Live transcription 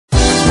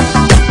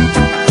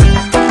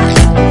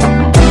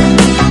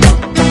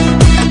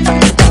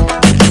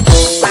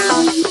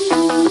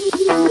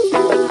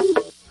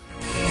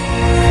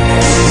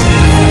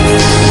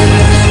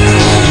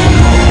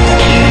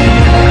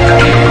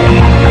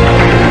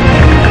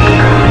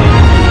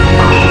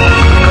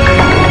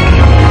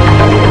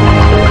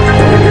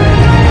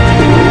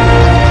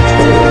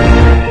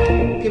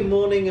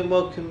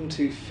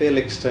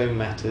Felixstowe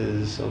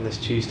Matters on this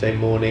Tuesday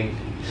morning.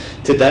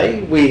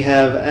 Today we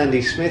have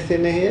Andy Smith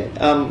in here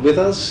with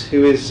us,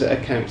 who is a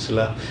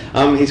councillor.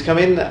 He's come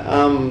in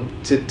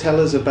to tell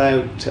us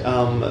about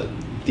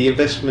the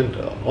investment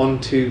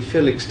onto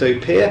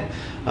Felixstowe Pier.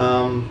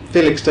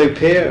 Felixstowe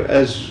Pier,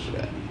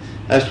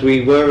 as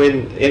we were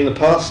in the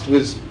past,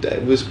 was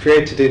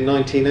created in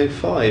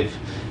 1905.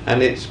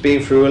 And it's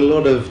been through a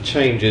lot of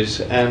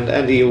changes, and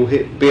Andy will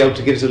be able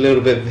to give us a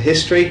little bit of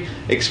history,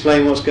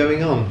 explain what's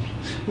going on.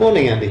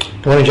 Morning, Andy.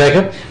 Good morning,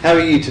 Jacob. How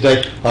are you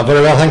today? I'm very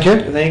well, thank you.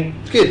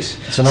 Good.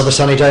 It's another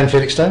sunny day in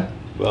Felixstowe.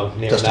 Well,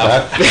 near Just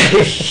enough.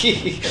 about.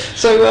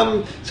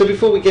 So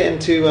before we get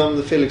into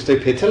the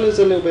Felixstowe Pier, tell us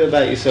a little bit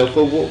about yourself,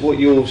 or what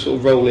your sort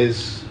of role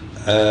is.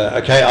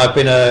 Okay, I've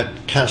been a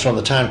councillor on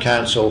the town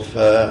council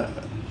for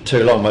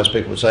too long, most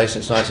people would say,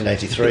 since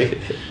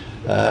 1983.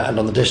 And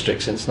on the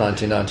district since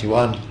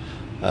 1991.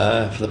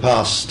 For the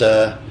past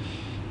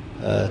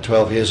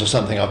 12 years or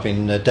something, I've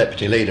been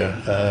deputy leader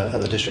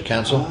at the district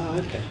council. Oh,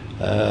 okay.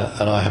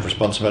 And I have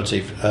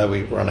responsibility.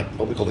 We run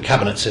what we call the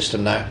cabinet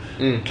system now.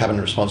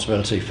 Cabinet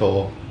responsibility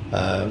for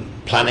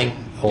planning,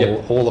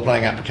 all the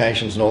planning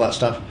applications and all that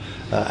stuff,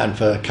 and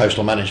for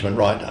coastal management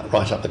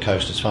right up the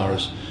coast as far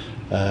as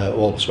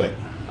Walberswick.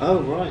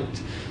 Oh,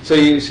 right. So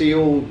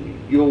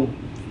you're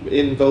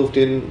involved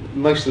in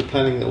most of the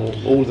planning, or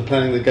all the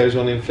planning that goes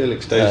on in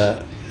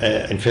Felixstowe?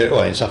 In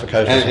Suffolk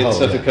Coastal as a in whole.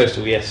 Suffolk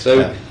Coastal, yes.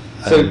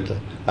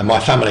 And my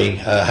family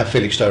have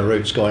Felixstowe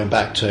roots going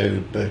back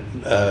to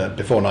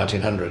before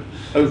 1900.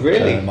 Oh,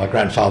 really? So my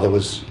grandfather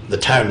was the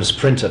town's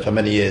printer for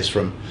many years,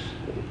 from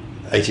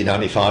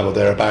 1895 or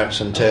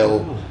thereabouts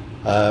until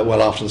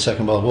well after the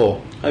Second World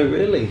War. Oh,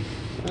 really?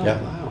 Oh,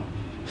 yeah. Wow.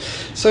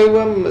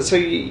 So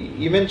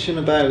you mentioned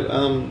about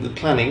the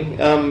planning.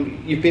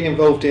 You've been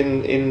involved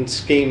in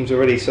schemes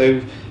already.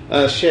 So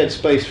shared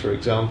space, for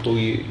example,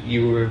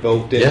 you were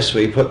involved in. Yes,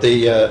 we put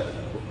the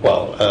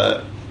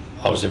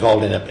I was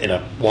involved in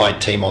a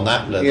wide team on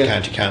that. The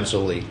county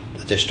council, the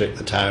district,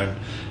 the town,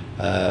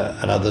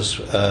 and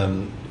others.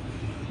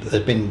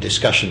 There's been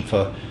discussion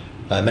for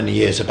many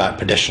years about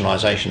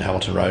pedestrianisation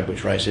Hamilton Road,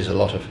 which raises a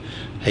lot of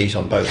heat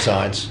on both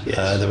sides.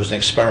 Yes. There was an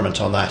experiment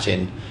on that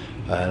in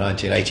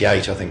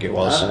 1988, I think it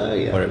was,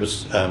 where it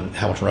was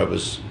Hamilton Road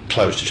was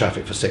closed to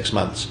traffic for 6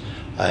 months,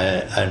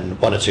 and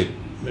one or two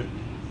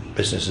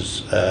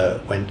businesses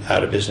went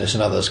out of business,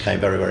 and others came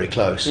very, very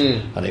close,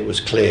 and it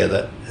was clear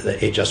that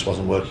it just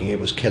wasn't working.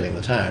 It was killing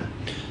the town.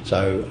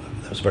 So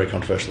that was very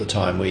controversial at the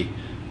time. We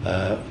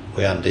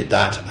undid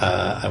that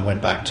and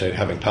went back to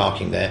having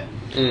parking there.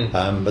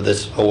 But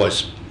there's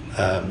always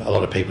a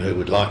lot of people who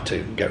would like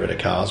to get rid of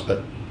cars,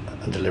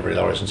 and delivery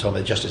lorries and so on.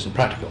 It just isn't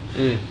practical.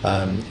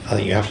 I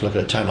think you have to look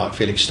at a town like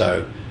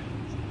Felixstowe,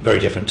 very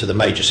different to the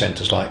major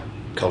centres like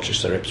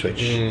Colchester,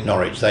 Ipswich,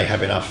 Norwich. They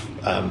have enough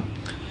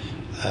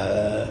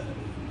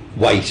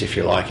weight, if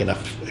you like,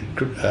 enough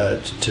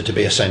to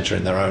be a centre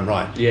in their own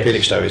right. Yes.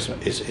 Felixstowe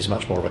is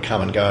much more of a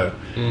come and go,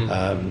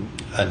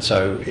 and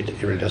so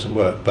it really doesn't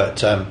work.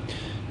 But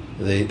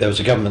there was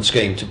a government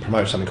scheme to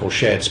promote something called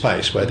shared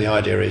space, where the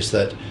idea is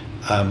that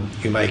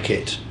you make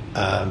it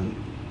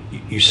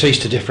you cease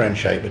to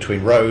differentiate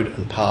between road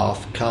and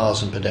path,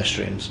 cars and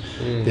pedestrians.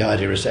 The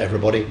idea is that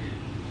everybody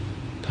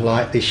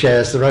politely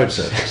shares the road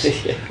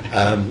surface.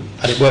 And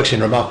it works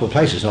in remarkable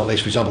places, not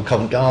least, for example,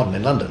 Covent Garden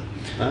in London,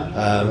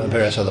 and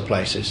various other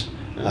places.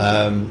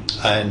 And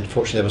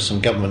fortunately there was some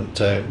government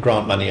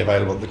grant money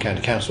available that the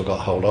county council got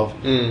hold of,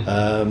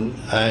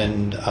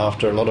 and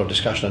after a lot of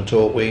discussion and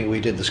talk, we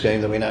did the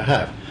scheme that we now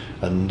have.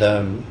 And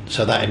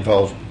so that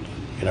involved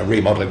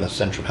remodelling the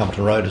centre of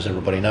Hamilton Road, as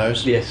everybody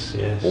knows. Yes.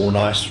 All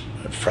nice,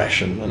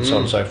 fresh, and so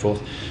on and so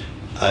forth.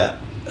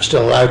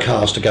 Still allow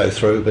cars to go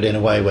through, but in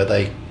a way where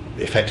they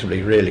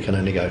effectively really can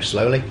only go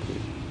slowly.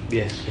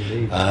 Yes,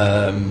 indeed.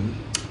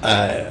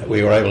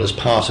 We were able, as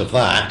part of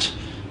that,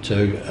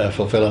 to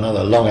fulfil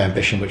another long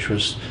ambition, which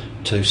was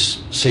to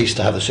cease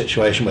to have the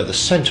situation where the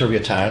centre of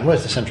your town,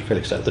 where's the centre of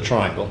Felixstowe, the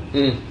triangle,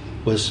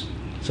 was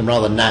some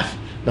rather naff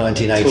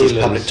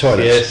 1980s public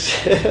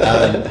toilets.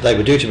 Yes. They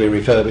were due to be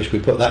refurbished. We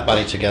put that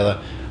money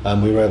together,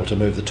 and we were able to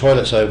move the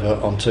toilets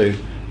over onto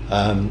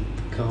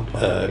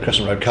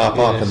Crescent Road car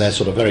park, and they're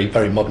sort of very,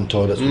 very modern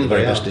toilets with the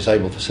very best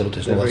disabled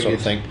facilities and all that sort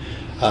of thing,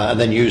 and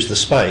then use the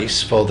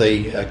space for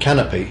the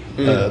canopy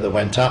that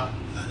went up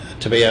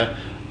to be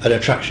an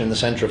attraction in the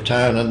centre of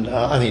town. And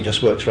I think it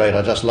just works great.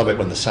 I just love it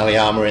when the Sally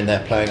Armour are in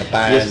there playing a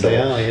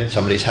band,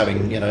 somebody's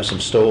having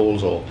some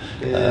stalls or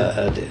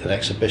an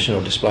exhibition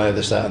or display of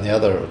this, that and the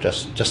other, or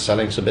just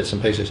selling some bits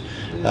and pieces.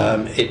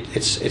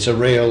 It's a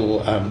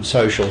real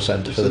social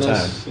centre for the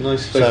town.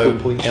 Nice focal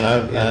point.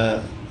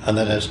 And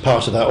then as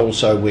part of that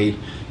also we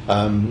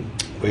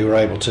were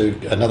able to,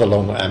 another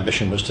long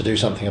ambition was to do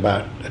something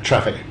about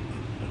traffic,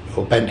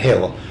 or Bent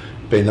Hill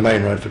being the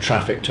main road for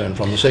traffic to and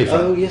from the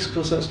seafront. Oh yes, of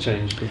course, that's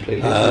changed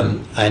completely.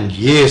 And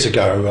years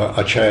ago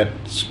I chaired,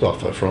 well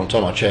for a long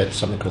time I chaired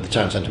something called the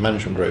Town Centre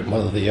Management Group. One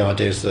of the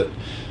ideas that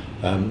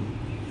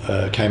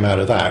came out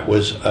of that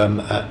was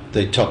at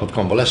the top of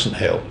Convalescent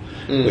Hill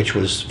which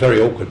was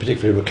very awkward,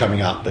 particularly if we were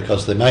coming up,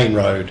 because the main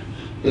road,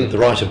 the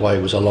right-of-way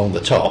was along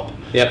the top.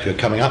 Yep. If you were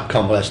coming up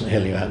Convalescent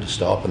Hill, you had to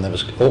stop, and there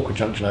was an awkward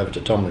junction over to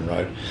Tomlin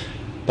Road.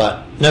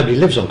 But nobody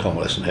lives on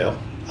Convalescent Hill,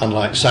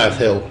 unlike South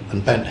Hill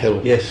and Bent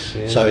Hill. Yes.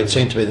 Yeah. So it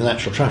seemed to be the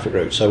natural traffic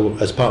route. So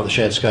as part of the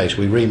shared space,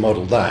 we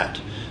remodelled that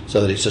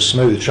so that it's a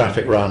smooth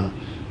traffic run,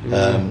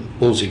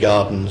 Wolsey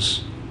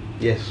Gardens,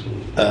 yes,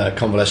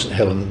 Convalescent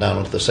Hill and down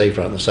onto the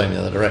seafront and the same in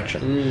the other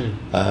direction.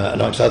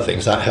 And amongst other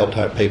things, that helped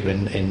out people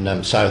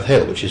in South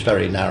Hill, which is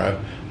very narrow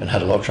and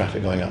had a lot of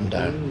traffic going up and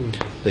down.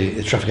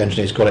 The traffic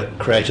engineers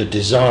create a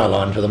desire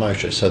line for the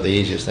motorists, so the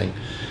easiest thing.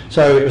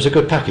 So it was a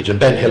good package, and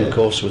Bent Hill, of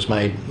course, was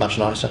made much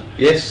nicer.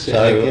 Yes.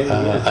 So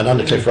and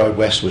Undercliff Road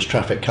West was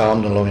traffic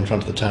calmed along in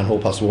front of the town hall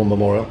past the War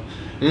Memorial.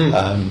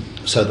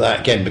 So that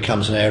again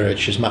becomes an area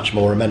which is much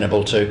more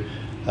amenable to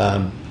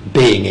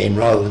being in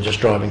rather than just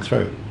driving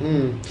through.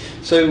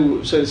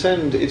 So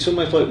it's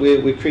almost like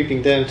we're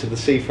creeping down to the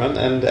seafront,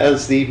 and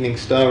as the Evening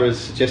Star has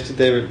suggested,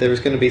 there is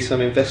going to be some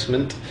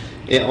investment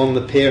on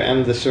the pier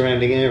and the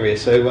surrounding area.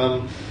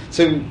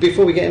 So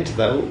before we get into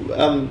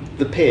that,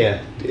 the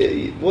pier,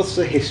 what's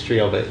the history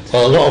of it?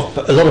 Well,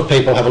 a lot of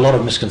people have a lot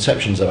of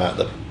misconceptions about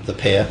the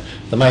pier.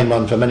 The main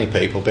one for many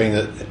people being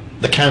that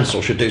the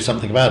council should do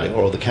something about it,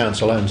 or the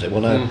council owns it.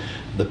 Well, no,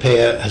 the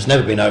pier has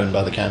never been owned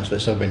by the council.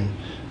 It's never been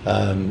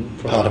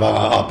part of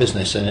our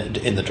business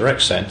in the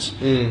direct sense.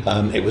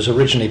 It was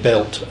originally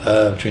built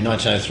between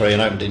 1903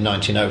 and opened in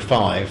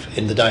 1905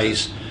 in the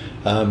days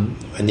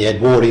in the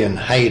Edwardian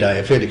heyday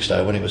of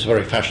Felixstowe, when it was a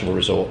very fashionable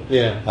resort.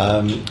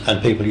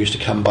 And people used to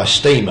come by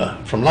steamer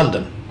from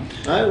London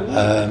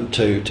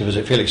to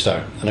visit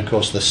Felixstowe. And of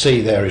course the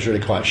sea there is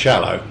really quite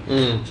shallow,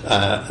 and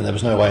there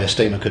was no way a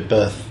steamer could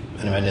berth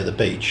anywhere near the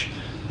beach.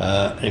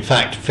 In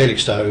fact,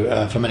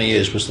 Felixstowe for many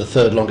years was the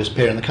third longest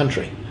pier in the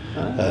country.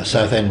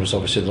 Southend was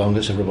obviously the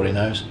longest, everybody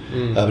knows,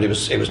 but it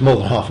was more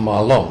than half a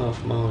mile long.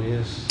 Half a mile,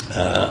 yes.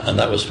 And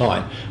that was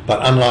fine.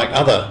 But unlike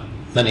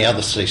many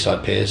other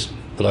seaside piers,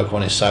 the local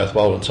one is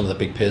Southwold and some of the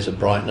big piers at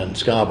Brighton and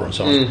Scarborough and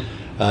so on,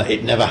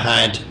 it never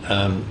had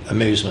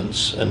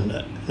amusements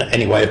and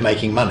any way of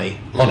making money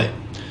on it.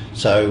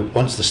 So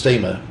once the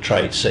steamer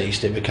trade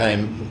ceased, it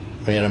became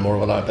more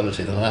of a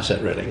liability than an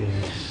asset, really.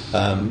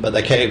 But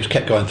it was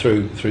kept going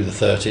through the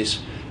 30s.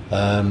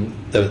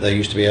 There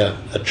used to be a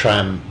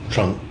tram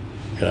trunk,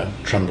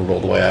 trundled all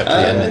the way out to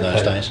the end in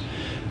those days.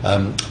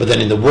 But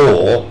then in the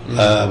war,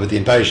 with the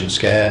invasion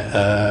scare,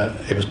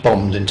 it was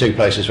bombed in two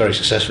places very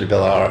successfully by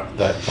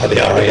the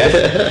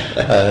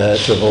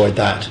RAF to avoid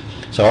that.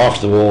 So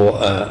after the war,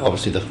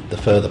 obviously the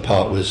further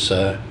part was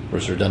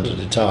redundant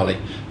entirely.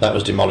 That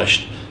was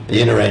demolished. The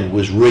inner end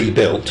was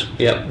rebuilt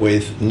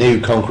with new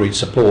concrete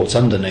supports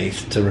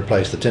underneath to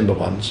replace the timber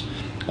ones,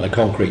 and a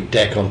concrete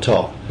deck on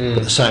top,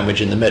 but the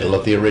sandwich in the middle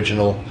of the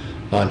original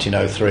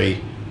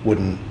 1903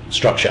 wooden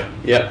structure.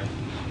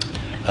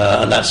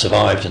 And that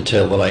survived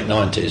until the late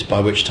 90s,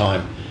 by which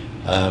time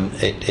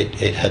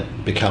it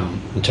had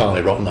become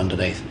entirely rotten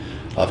underneath.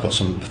 I've got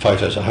some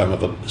photos at home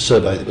of a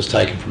survey that was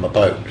taken from a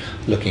boat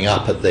looking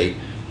up at the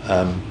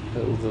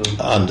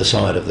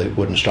underside of the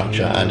wooden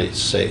structure, and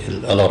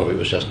a lot of it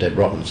was just dead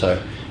rotten,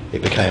 so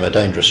it became a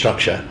dangerous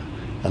structure,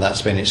 and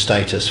that's been its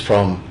status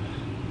from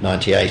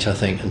 98, I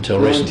think, until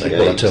recently,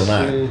 well, until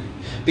now.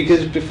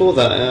 Because before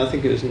that, I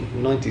think it was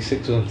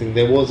 96 or something,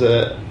 there was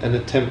an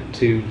attempt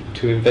to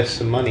invest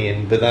some money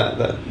in, but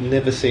that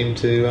never seemed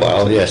to...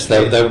 well, yes,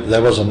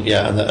 there wasn't,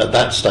 and at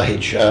that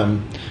stage, I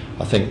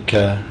think...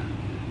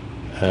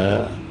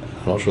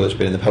 I'm not sure it's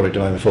been in the public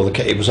domain before.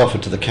 It was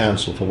offered to the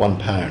council for £1.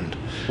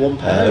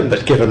 £1?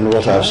 But given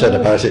what I've said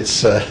about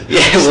its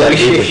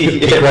we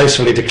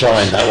gracefully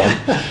declined that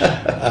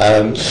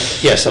one.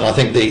 Yes, and I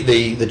think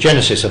the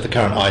genesis of the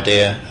current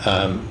idea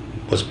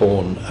was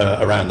born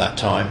around that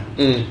time.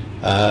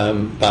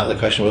 But the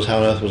question was, how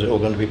on earth was it all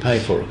going to be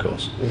paid for, of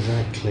course?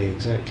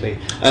 Exactly.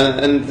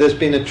 And there's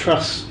been a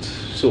trust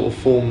sort of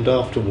formed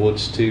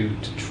afterwards to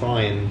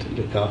try and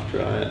look after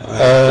it.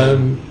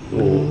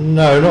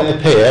 No, not the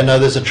pier. No,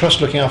 there's a trust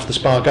looking after the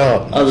Spa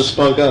Gardens. Oh, the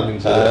Spa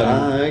Gardens.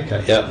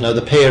 Okay. Yeah, no,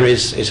 the pier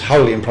is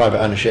wholly in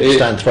private ownership.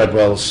 Stan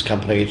Threadwell's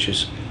company, which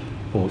is,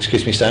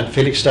 Stan,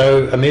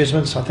 Felixstowe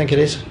Amusements, I think it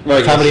is.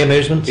 Right, Family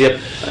Amusements. Yep.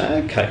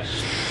 Okay.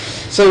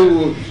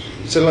 So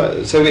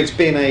it's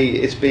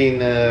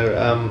been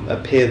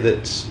a pier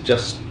that's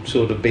just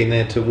sort of been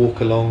there to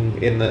walk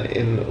along in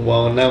a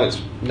while. Now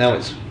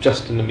it's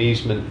just an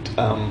amusement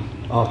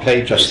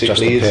arcade, just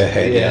basically. the pier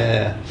head,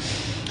 yeah.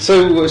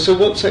 So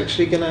what's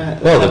actually going to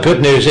happen? Well, the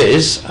good news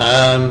is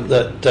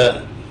that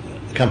the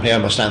company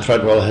owned by Stan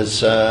Threadwell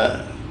has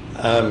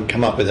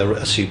come up with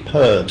a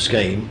superb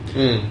scheme.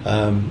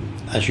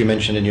 As you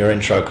mentioned in your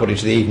intro, according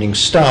to the Evening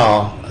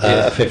Star,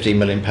 a £15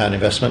 million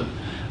investment.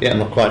 I'm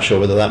not quite sure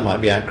whether that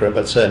might be accurate,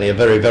 but certainly a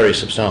very, very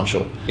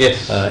substantial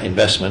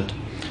investment.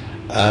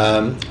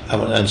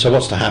 And so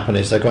what's to happen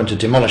is they're going to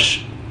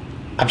demolish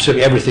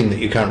absolutely everything that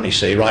you currently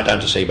see, right down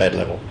to seabed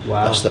level.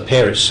 Wow. That's the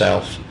pier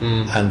itself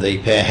and the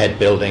pier head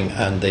building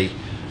and the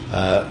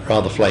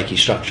rather flaky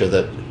structure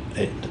that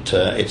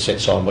it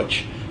sits on,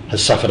 which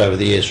has suffered over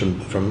the years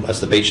from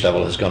as the beach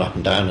level has gone up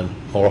and down, and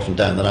more often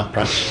down than up,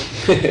 perhaps.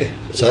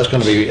 So that's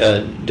going to be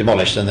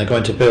demolished, and they're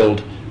going to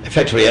build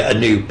effectively a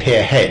new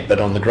pier head, but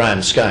on the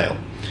grand scale.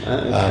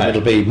 Okay.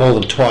 It'll be more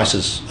than twice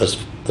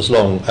as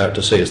long out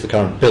to sea as the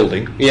current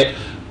building. Yep.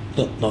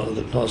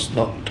 Not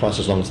twice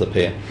as long as the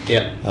pier.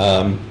 Yeah.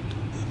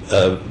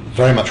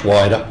 Very much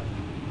wider,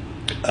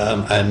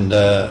 and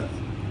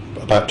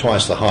about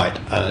twice the height,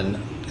 and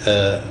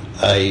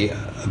a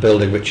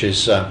building which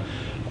is a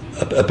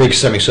big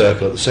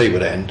semicircle at the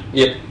seaward end.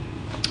 Yep.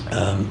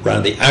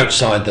 Around the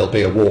outside there'll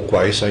be a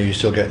walkway, so you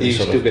still get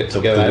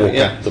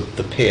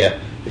the pier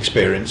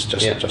experience,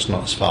 just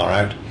not as far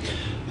out.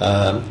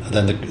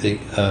 Then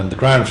the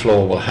ground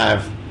floor will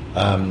have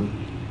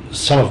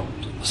some of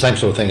the same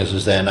sort of thing as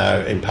is there now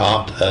in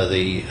part,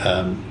 the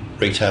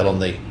retail on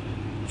the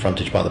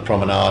frontage by the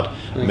promenade,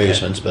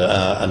 amusements, but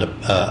and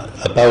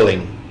a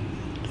bowling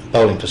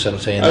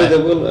facility in there.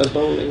 There will a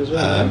bowling as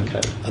well.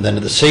 And then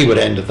at the seaward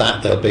end of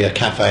that there'll be a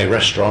cafe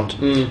restaurant,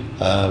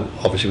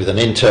 obviously with an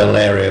internal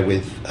area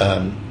with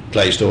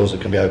glazed doors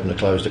that can be opened or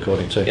closed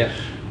according to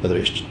whether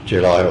it's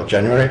July or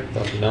January.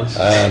 That'd be nice.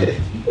 The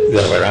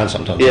other way around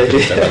sometimes.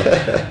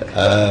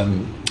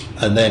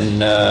 And then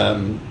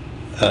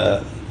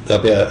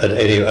there'll be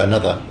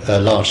another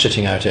large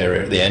sitting out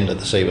area at the end, at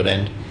the seaward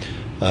end.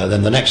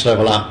 Then the next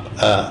level up,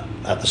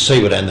 at the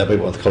seaward end, there'll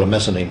be what they call a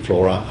mezzanine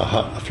floor,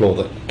 a floor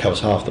that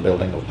covers half the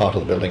building or part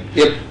of the building,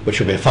 which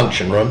will be a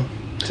function room,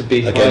 to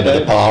be again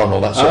with a bar and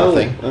all that sort of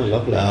thing. Oh,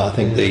 lovely. I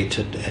think the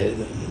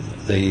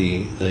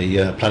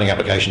planning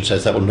application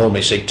says that will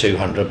normally seat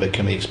 200, but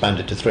can be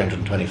expanded to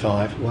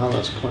 325. Wow,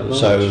 that's quite large.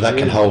 So that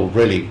can hold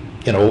really,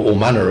 all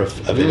manner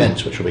of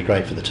events, which will be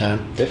great for the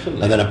town.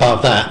 Definitely. And then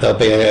above that, there'll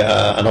be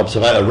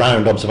a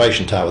round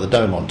observation tower with a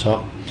dome on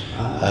top.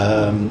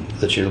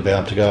 That you'll be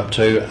able to go up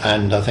to,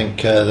 and I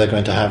think they're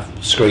going to have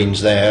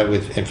screens there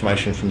with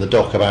information from the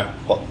dock about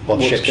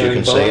what ships you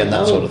can see and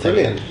that sort of thing.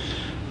 Brilliant.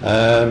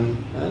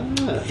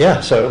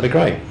 Yeah, so it'll be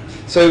great.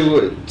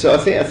 So I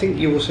think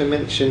you also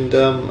mentioned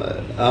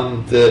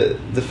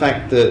the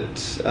fact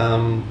that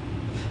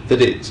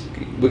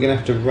you're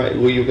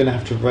going to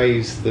have to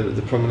raise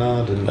the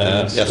promenade and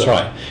that's stuff.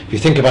 right. If you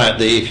think about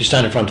if you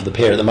stand in front of the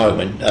pier at the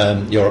moment,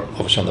 you're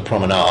obviously on the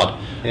promenade.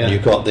 Yeah. And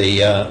you've got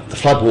the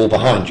flood wall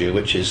behind you,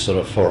 which is sort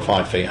of 4 or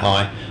 5 feet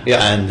high,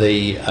 and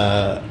the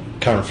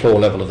current floor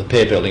level of the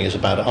pier building is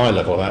about at eye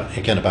level,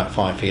 about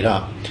 5 feet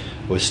up,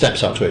 with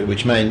steps up to it,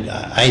 which mean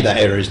that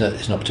area is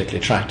not particularly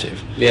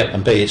attractive,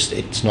 and B,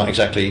 it's not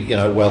exactly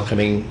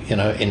welcoming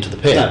into the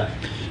pier.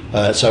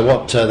 No. So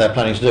what they're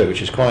planning to do,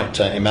 which is quite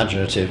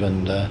imaginative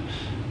and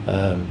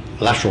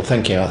lateral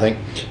thinking, I think,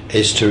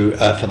 is to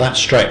for that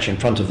stretch in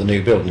front of the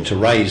new building to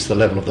raise the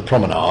level of the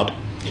promenade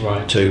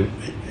to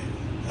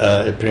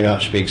pretty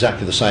much be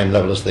exactly the same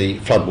level as the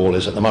flood wall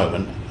is at the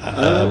moment,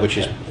 which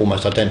is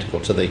almost identical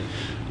to the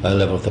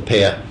level of the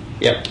pier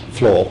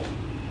floor.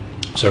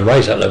 So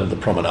raise that level of the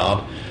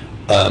promenade.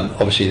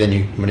 Obviously, then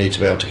you need to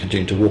be able to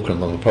continue to walk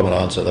along the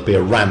promenade, so there'll be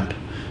a ramp,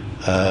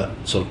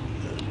 sort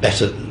of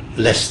better,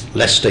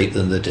 less steep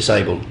than the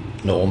disabled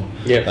norm,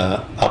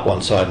 up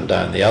one side and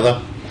down the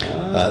other.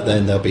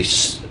 Then there'll be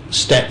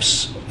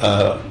steps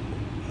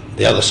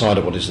the other side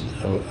of what is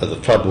the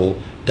flood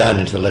wall down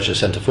into the leisure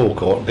centre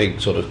forecourt, big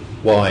sort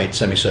of wide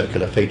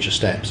semicircular feature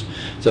steps.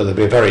 So there'll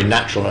be a very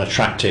natural and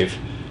attractive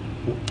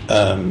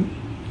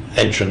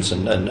entrance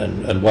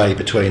and way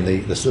between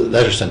the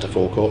leisure centre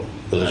forecourt,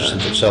 the leisure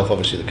centre itself,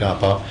 obviously the car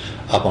park,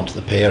 up onto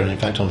the pier and in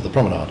fact onto the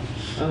promenade.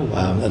 Oh,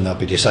 wow. And there'll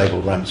be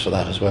disabled ramps for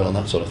that as well and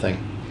that sort of thing,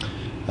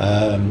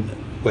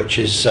 which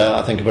is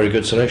I think a very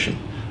good solution.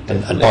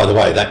 And by the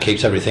way, that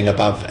keeps everything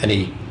above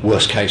any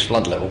worst case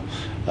flood level.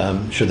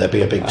 Should there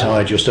be a big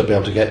tide, you'll still be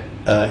able to get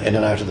in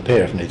and out of the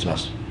pier if needs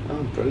must.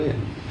 Oh,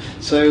 brilliant.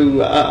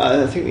 So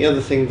I think the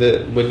other thing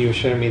that when you were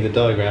showing me the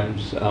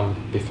diagrams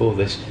before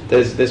this,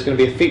 there's going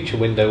to be a feature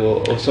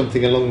window or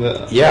something along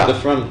the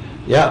front.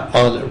 Yeah,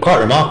 quite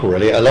remarkable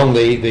really. Along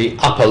the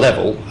upper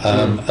level,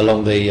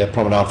 along the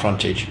promenade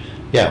frontage,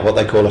 what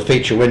they call a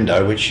feature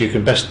window, which you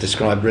can best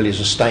describe really as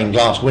a stained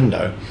glass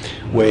window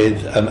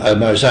with a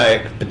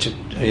mosaic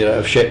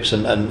of ships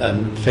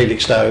and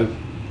Felixstowe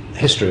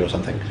history or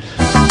something.